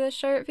 You remember this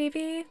shirt,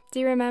 Phoebe? Do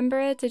you remember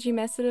it? Did you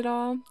miss it at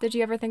all? Did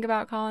you ever think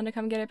about calling to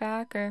come get it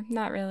back? Or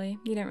not really?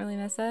 You didn't really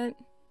miss it?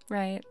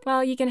 Right.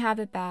 Well, you can have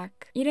it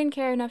back. You didn't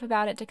care enough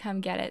about it to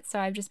come get it, so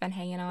I've just been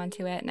hanging on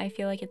to it, and I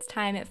feel like it's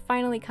time it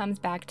finally comes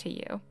back to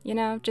you. You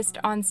know, just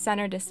on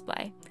center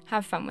display.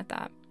 Have fun with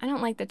that. I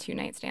don't like the 2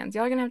 nightstands.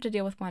 Y'all are gonna have to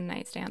deal with 1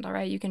 nightstand,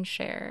 alright? You can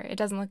share. It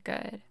doesn't look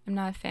good. I'm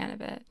not a fan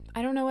of it.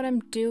 I don't know what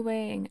I'm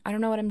doing. I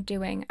don't know what I'm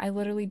doing. I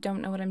literally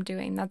don't know what I'm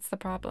doing. That's the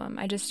problem.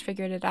 I just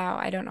figured it out.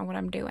 I don't know what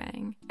I'm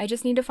doing. I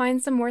just need to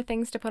find some more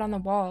things to put on the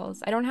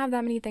walls. I don't have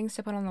that many things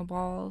to put on the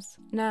walls.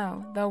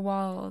 No, the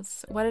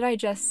walls. What did I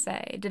just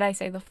say? Did I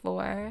say the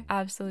floor?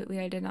 Absolutely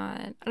I did not.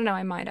 I don't know,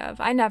 I might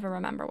have. I never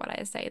remember what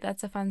I say.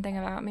 That's a fun thing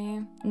about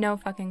me. No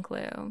fucking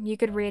clue. You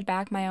could read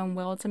back my own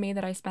will to me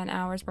that I spent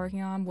hours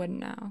working on, wouldn't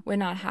know. know, would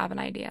not have an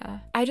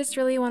idea. I just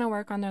really want to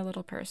work on their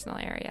little personal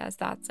areas.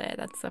 That's it.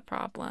 That's the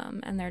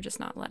problem. And they're just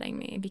not letting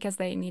me because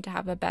they need to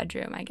have a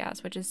bedroom, I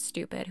guess, which is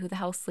stupid. Who the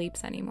hell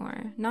sleeps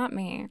anymore? Not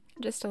me.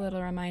 Just a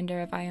little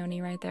reminder of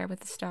Ione right there with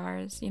the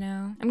stars, you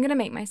know? I'm gonna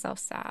make myself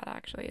sad,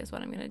 actually, is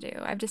what I'm gonna do.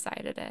 I've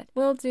decided it.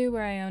 We'll do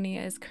where Ione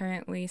is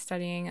currently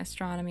studying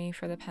astronomy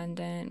for the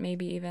pendant.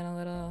 Maybe even a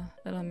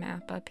little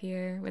map up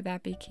here. Would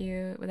that be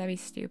cute? Would that be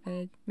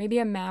stupid? Maybe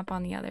a map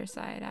on the other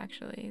side,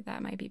 actually.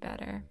 That might be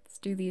better. Let's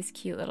do these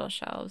cute little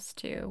shelves,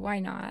 too. Why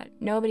not?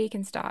 Nobody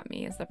can stop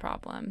me is the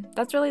problem.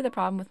 That's really the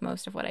problem with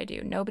most of what I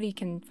do. Nobody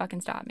can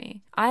fucking stop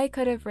me. I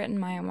could have written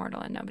My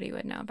Immortal and nobody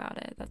would know about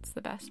it. That's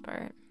the best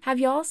part. Have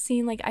y'all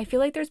seen, like, I feel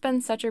like there's been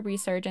such a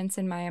resurgence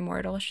in My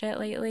Immortal shit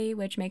lately,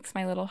 which makes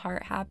my little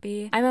heart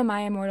happy. I'm a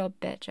My Immortal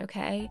bitch,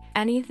 okay?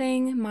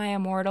 Anything My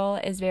Immortal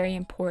is very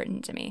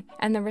important to me.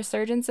 And the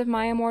resurgence of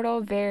My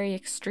Immortal, very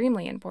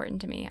extremely important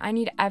to me. I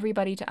need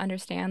everybody to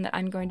understand that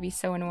I'm going to be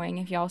so annoying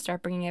if y'all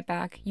start bringing it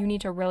back. You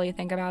need to really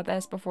think about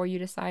this before you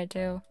decide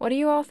to. What do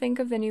you all think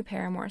of the new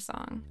Paramore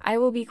song? I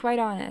will be quite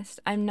honest,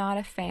 I'm not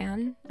a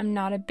fan. I'm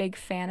not a big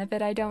fan of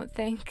it, I don't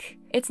think.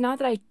 It's not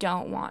that I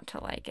don't want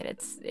to like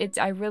it.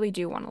 I really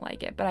do want to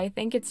like it, but I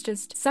think it's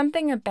just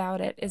something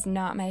about it is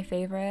not my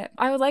favorite.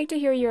 I would like to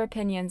hear your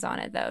opinions on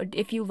it though.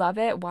 If you love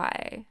it,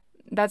 why?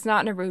 That's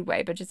not in a rude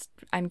way, but just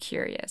I'm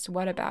curious.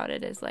 What about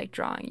it is like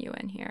drawing you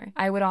in here?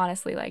 I would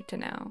honestly like to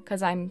know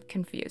because I'm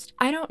confused.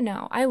 I don't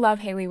know. I love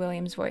Hayley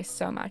Williams' voice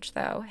so much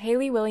though.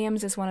 Hayley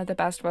Williams is one of the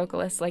best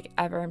vocalists like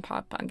ever in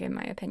pop punk in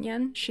my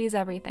opinion. She's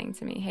everything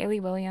to me. Hayley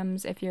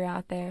Williams, if you're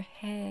out there,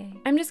 hey.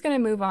 I'm just gonna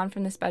move on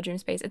from this bedroom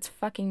space. It's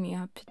fucking me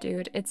up,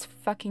 dude. It's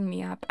fucking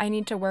me up. I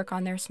need to work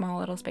on their small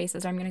little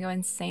spaces or I'm gonna go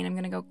insane. I'm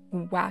gonna go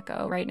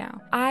wacko right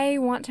now. I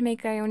want to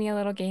make Ione a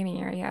little gaming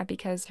area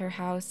because her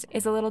house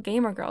is a little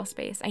gamer girl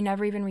space. I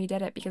never even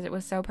redid it because it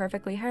was so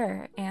perfectly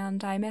her,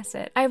 and I miss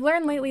it. I've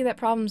learned lately that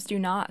problems do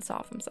not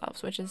solve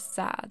themselves, which is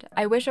sad.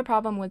 I wish a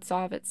problem would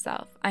solve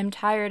itself. I'm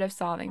tired of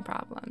solving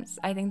problems.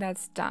 I think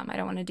that's dumb. I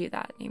don't want to do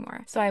that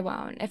anymore. So I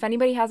won't. If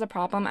anybody has a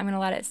problem, I'm gonna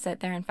let it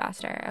sit there and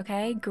fester,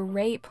 okay?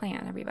 Great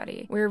plan,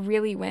 everybody. We're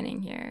really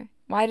winning here.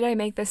 Why did I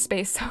make this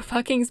space so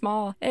fucking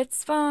small?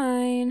 It's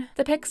fine.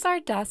 The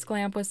Pixar desk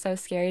lamp was so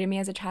scary to me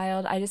as a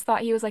child. I just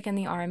thought he was like in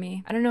the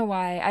army. I don't know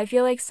why. I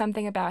feel like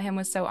something about him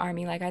was so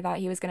army. Like I thought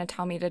he was gonna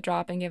tell me to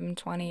drop and give him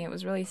 20. It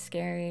was really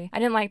scary. I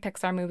didn't like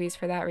Pixar movies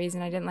for that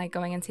reason. I didn't like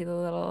going and see the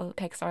little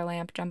Pixar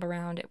lamp jump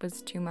around. It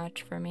was too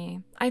much for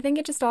me. I think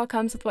it just all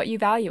comes with what you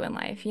value in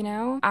life, you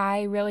know?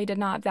 I really did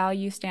not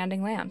value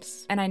standing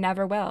lamps, and I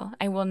never will.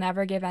 I will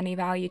never give any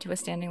value to a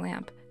standing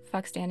lamp.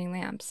 Fuck standing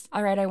lamps.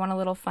 Alright, I want a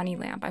little funny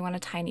lamp. I want a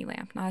tiny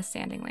lamp, not a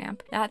standing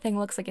lamp. That thing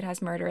looks like it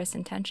has murderous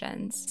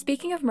intentions.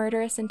 Speaking of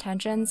murderous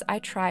intentions, I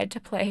tried to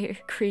play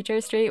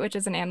Creature Street, which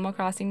is an Animal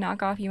Crossing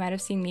knockoff. You might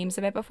have seen memes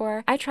of it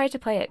before. I tried to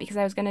play it because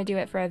I was gonna do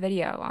it for a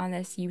video on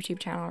this YouTube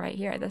channel right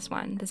here, this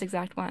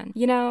exact one.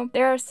 You know,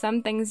 there are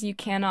some things you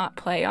cannot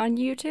play on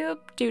YouTube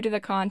due to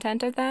the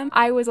content of them.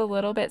 I was a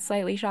little bit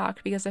slightly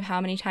shocked because of how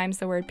many times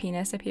the word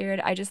penis appeared.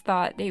 I just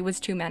thought it was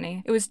too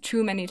many. It was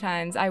too many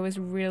times. I was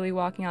really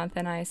walking on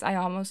thin ice. I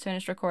almost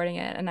finished recording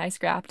it and I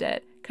scrapped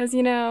it. Because,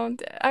 you know,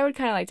 I would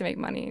kind of like to make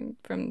money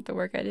from the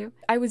work I do.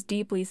 I was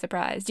deeply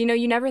surprised. You know,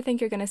 you never think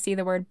you're going to see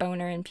the word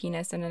boner and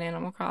penis in an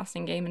Animal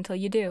Crossing game until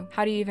you do.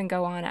 How do you even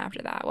go on after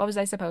that? What was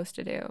I supposed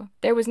to do?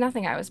 There was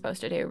nothing I was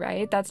supposed to do,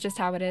 right? That's just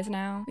how it is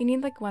now. We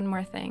need like one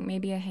more thing.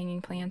 Maybe a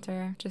hanging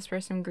planter just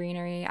for some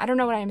greenery. I don't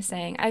know what I'm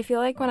saying. I feel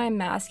like when I'm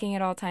masking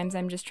at all times,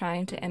 I'm just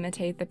trying to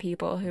imitate the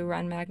people who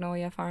run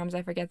Magnolia Farms.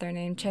 I forget their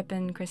name. Chip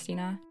and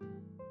Christina.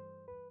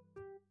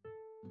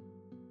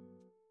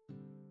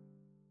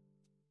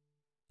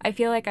 I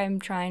feel like I'm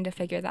trying to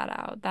figure that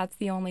out. That's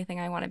the only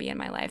thing I want to be in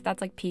my life. That's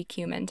like peak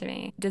human to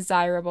me.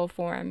 Desirable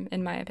form,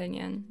 in my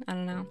opinion. I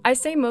don't know. I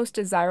say most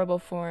desirable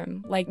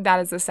form, like that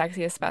is the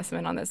sexiest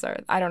specimen on this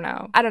earth. I don't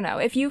know.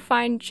 If you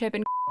find Chip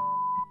and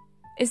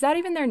is that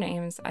even their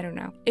names? I don't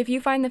know. If you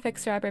find the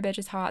fixer-upper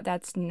bitches hot,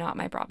 that's not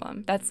my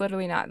problem. That's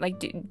literally not, like,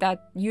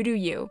 that you do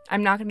you.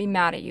 I'm not gonna be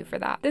mad at you for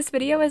that. This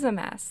video is a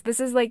mess. This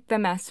is like the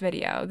mess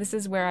video. This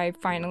is where I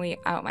finally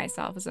out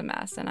myself as a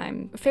mess, and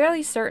I'm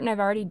fairly certain I've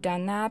already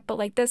done that, but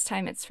like this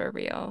time it's for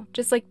real.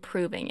 Just like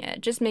proving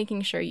it. Just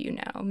making sure you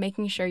know.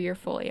 Making sure you're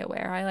fully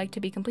aware. I like to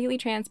be completely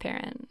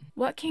transparent.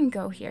 What can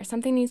go here?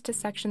 Something needs to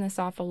section this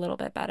off a little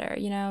bit better,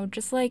 you know?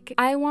 Just like,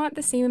 I want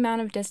the same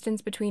amount of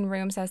distance between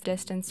rooms as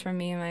distance from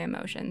me and my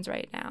emotions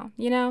right now.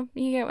 You know?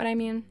 You get what I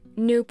mean?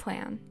 New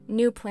plan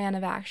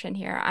of action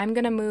here. I'm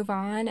gonna move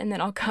on and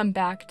then I'll come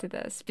back to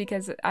this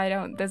because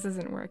this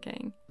isn't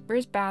working.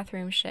 Where's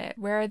bathroom shit?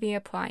 Where are the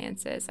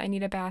appliances? I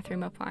need a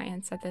bathroom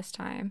appliance at this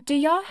time. Do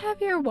y'all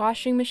have your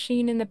washing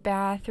machine in the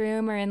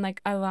bathroom or in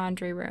like a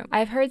laundry room?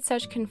 I've heard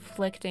such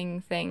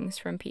conflicting things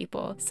from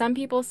people. Some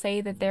people say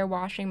that their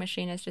washing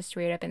machine is just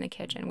straight up in the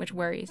kitchen, which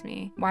worries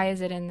me. Why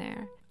is it in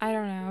there? I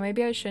don't know.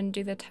 Maybe I shouldn't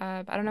do the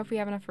tub. I don't know if we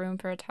have enough room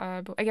for a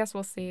tub. I guess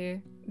we'll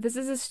see. This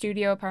is a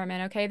studio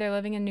apartment, okay? They're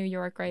living in New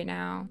York right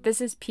now. This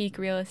is peak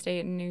real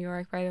estate in New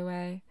York, by the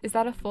way. Is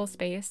that a full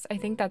space? I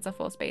think that's a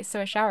full space, so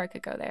a shower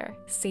could go there.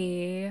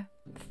 See?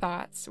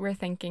 Thoughts. We're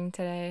thinking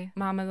today.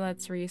 Mama,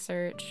 let's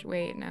research.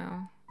 Wait,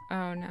 no.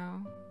 Oh,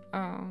 no.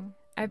 Oh.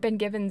 I've been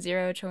given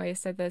zero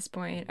choice at this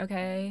point,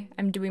 okay?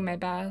 I'm doing my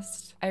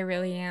best. I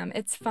really am.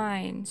 It's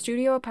fine.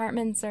 Studio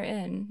apartments are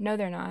in. No,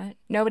 they're not.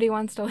 Nobody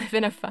wants to live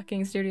in a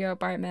fucking studio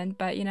apartment,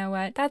 but you know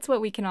what? That's what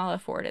we can all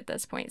afford at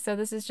this point. So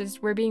this is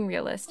just, we're being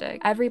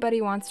realistic.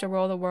 Everybody wants to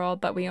rule the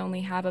world, but we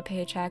only have a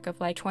paycheck of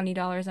like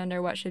 $20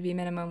 under what should be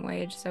minimum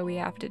wage, so we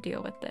have to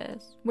deal with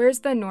this. Where's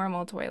the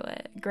normal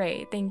toilet?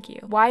 Great, thank you.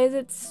 Why is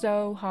it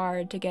so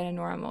hard to get a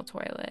normal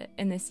toilet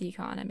in this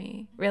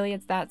economy? Really,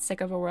 it's that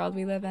sick of a world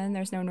we live in?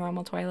 There's no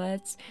normal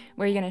toilets?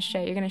 Where are you gonna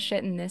shit? You're gonna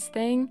shit in this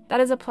thing? That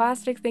is a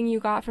plastic thing you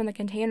got from the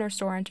Container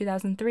Store in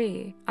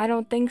 2003. I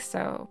don't think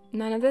so.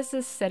 None of this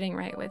is sitting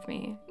right with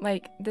me.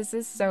 Like, this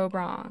is so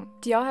wrong.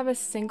 Do y'all have a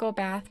single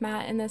bath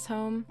mat in this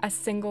home? A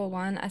single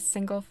one? A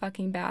single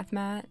fucking bath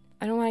mat?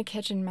 I don't want a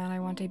kitchen mat, I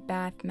want a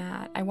bath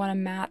mat. I want a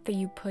mat that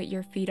you put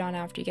your feet on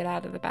after you get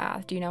out of the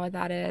bath. Do you know what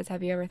that is?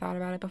 Have you ever thought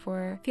about it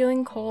before?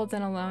 Feeling cold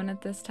and alone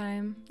at this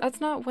time?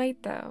 That's not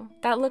white though.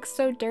 That looks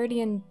so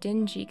dirty and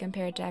dingy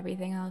compared to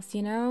everything else,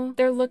 you know?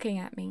 They're looking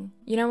at me.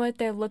 You know what?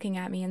 They're looking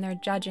at me and they're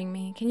judging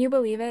me. Can you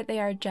believe it? They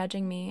are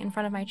judging me in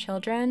front of my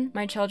children.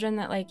 My children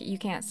that like you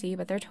can't see,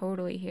 but they're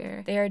totally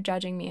here. They are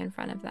judging me in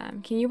front of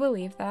them. Can you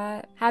believe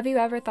that? Have you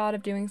ever thought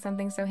of doing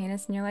something so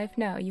heinous in your life?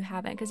 No, you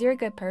haven't, because you're a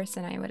good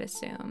person, I would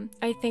assume.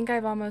 I think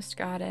I've almost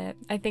got it.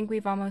 I think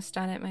we've almost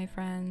done it, my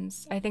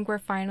friends. I think we're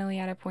finally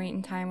at a point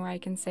in time where I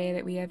can say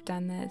that we have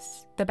done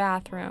this. The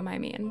bathroom, I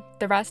mean.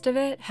 The rest of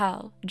it?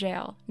 Hell.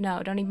 Jail.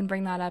 No, don't even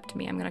bring that up to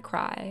me. I'm gonna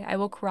cry. I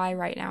will cry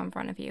right now in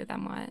front of you,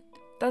 then what?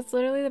 That's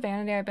literally the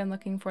vanity I've been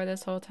looking for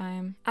this whole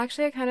time.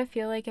 Actually, I kind of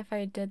feel like if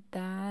I did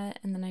that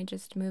and then I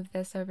just moved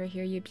this over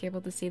here, you'd be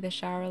able to see the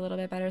shower a little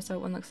bit better so it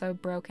wouldn't look so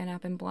broken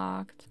up and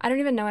blocked. I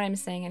don't even know what I'm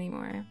saying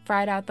anymore.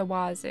 Fried out the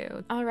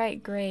wazoo. All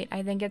right, great.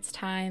 I think it's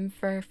time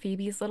for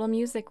Phoebe's little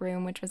music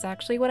room, which was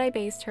actually what I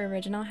based her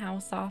original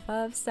house off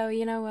of. So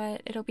you know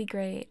what? It'll be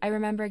great. I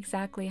remember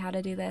exactly how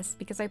to do this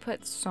because I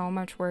put so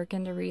much work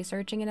into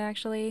researching it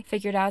actually.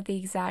 Figured out the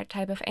exact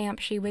type of amp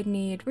she would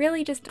need.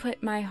 Really just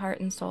put my heart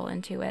and soul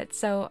into it.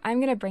 So I'm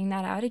gonna bring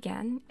that out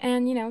again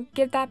and, you know,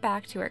 give that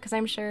back to her because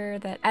I'm sure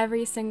that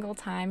every single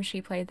time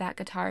she played that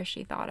guitar,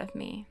 she thought of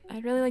me.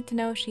 I'd really like to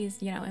know if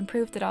she's, you know,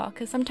 improved at all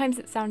because sometimes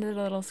it sounded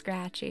a little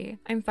scratchy.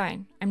 I'm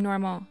fine. I'm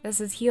normal. This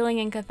is healing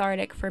and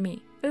cathartic for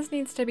me. This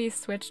needs to be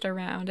switched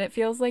around. It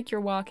feels like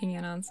you're walking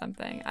in on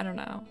something. I don't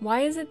know.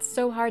 Why is it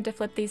so hard to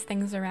flip these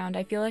things around?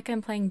 I feel like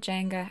I'm playing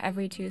Jenga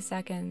every 2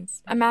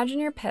 seconds. Imagine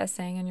you're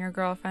pissing and your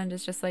girlfriend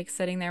is just like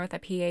sitting there with a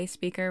PA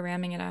speaker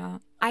ramming it out.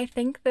 I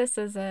think this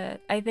is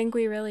it. I think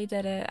we really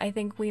did it. I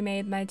think we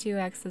made my 2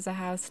 exes a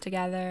house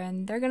together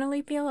and they're gonna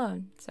leave me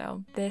alone.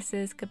 So this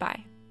is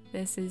goodbye.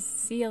 This is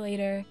see you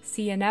later.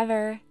 See you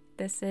never.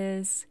 This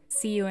is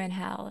see you in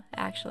hell,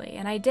 actually.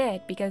 And I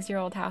did, because your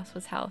old house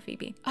was hell,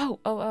 Phoebe.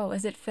 Oh,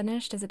 is it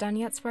finished? Is it done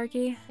yet,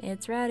 Sparky?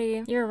 It's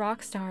ready. You're a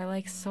rock star,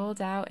 like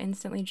sold out,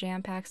 instantly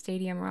jam-packed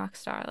stadium rock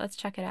star. Let's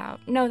check it out.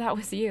 No, that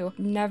was you.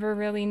 Never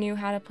really knew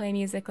how to play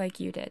music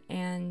like you did.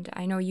 And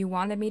I know you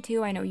wanted me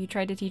to. I know you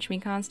tried to teach me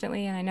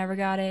constantly, and I never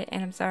got it,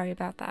 and I'm sorry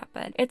about that,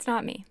 but it's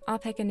not me. I'll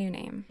pick a new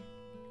name.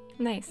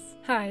 Nice.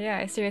 Huh, yeah,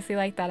 I seriously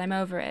like that. I'm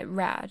over it.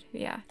 Rad.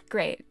 Yeah,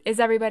 great. Is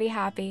everybody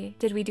happy?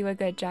 Did we do a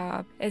good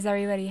job? Is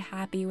everybody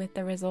happy with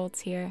the results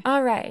here?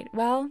 All right,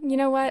 well, you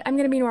know what? I'm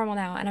gonna be normal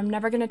now, and I'm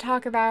never gonna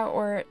talk about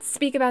or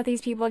speak about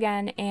these people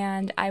again,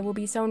 and I will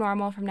be so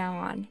normal from now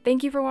on.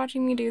 Thank you for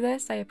watching me do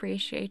this. I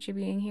appreciate you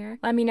being here.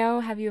 Let me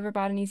know, have you ever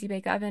bought an Easy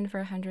Bake Oven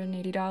for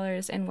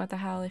 $180, and what the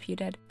hell if you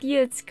did?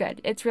 Yeah, it's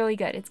good. It's really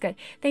good. It's good.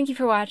 Thank you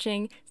for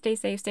watching. Stay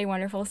safe, stay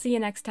wonderful. See you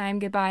next time.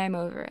 Goodbye. I'm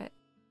over it.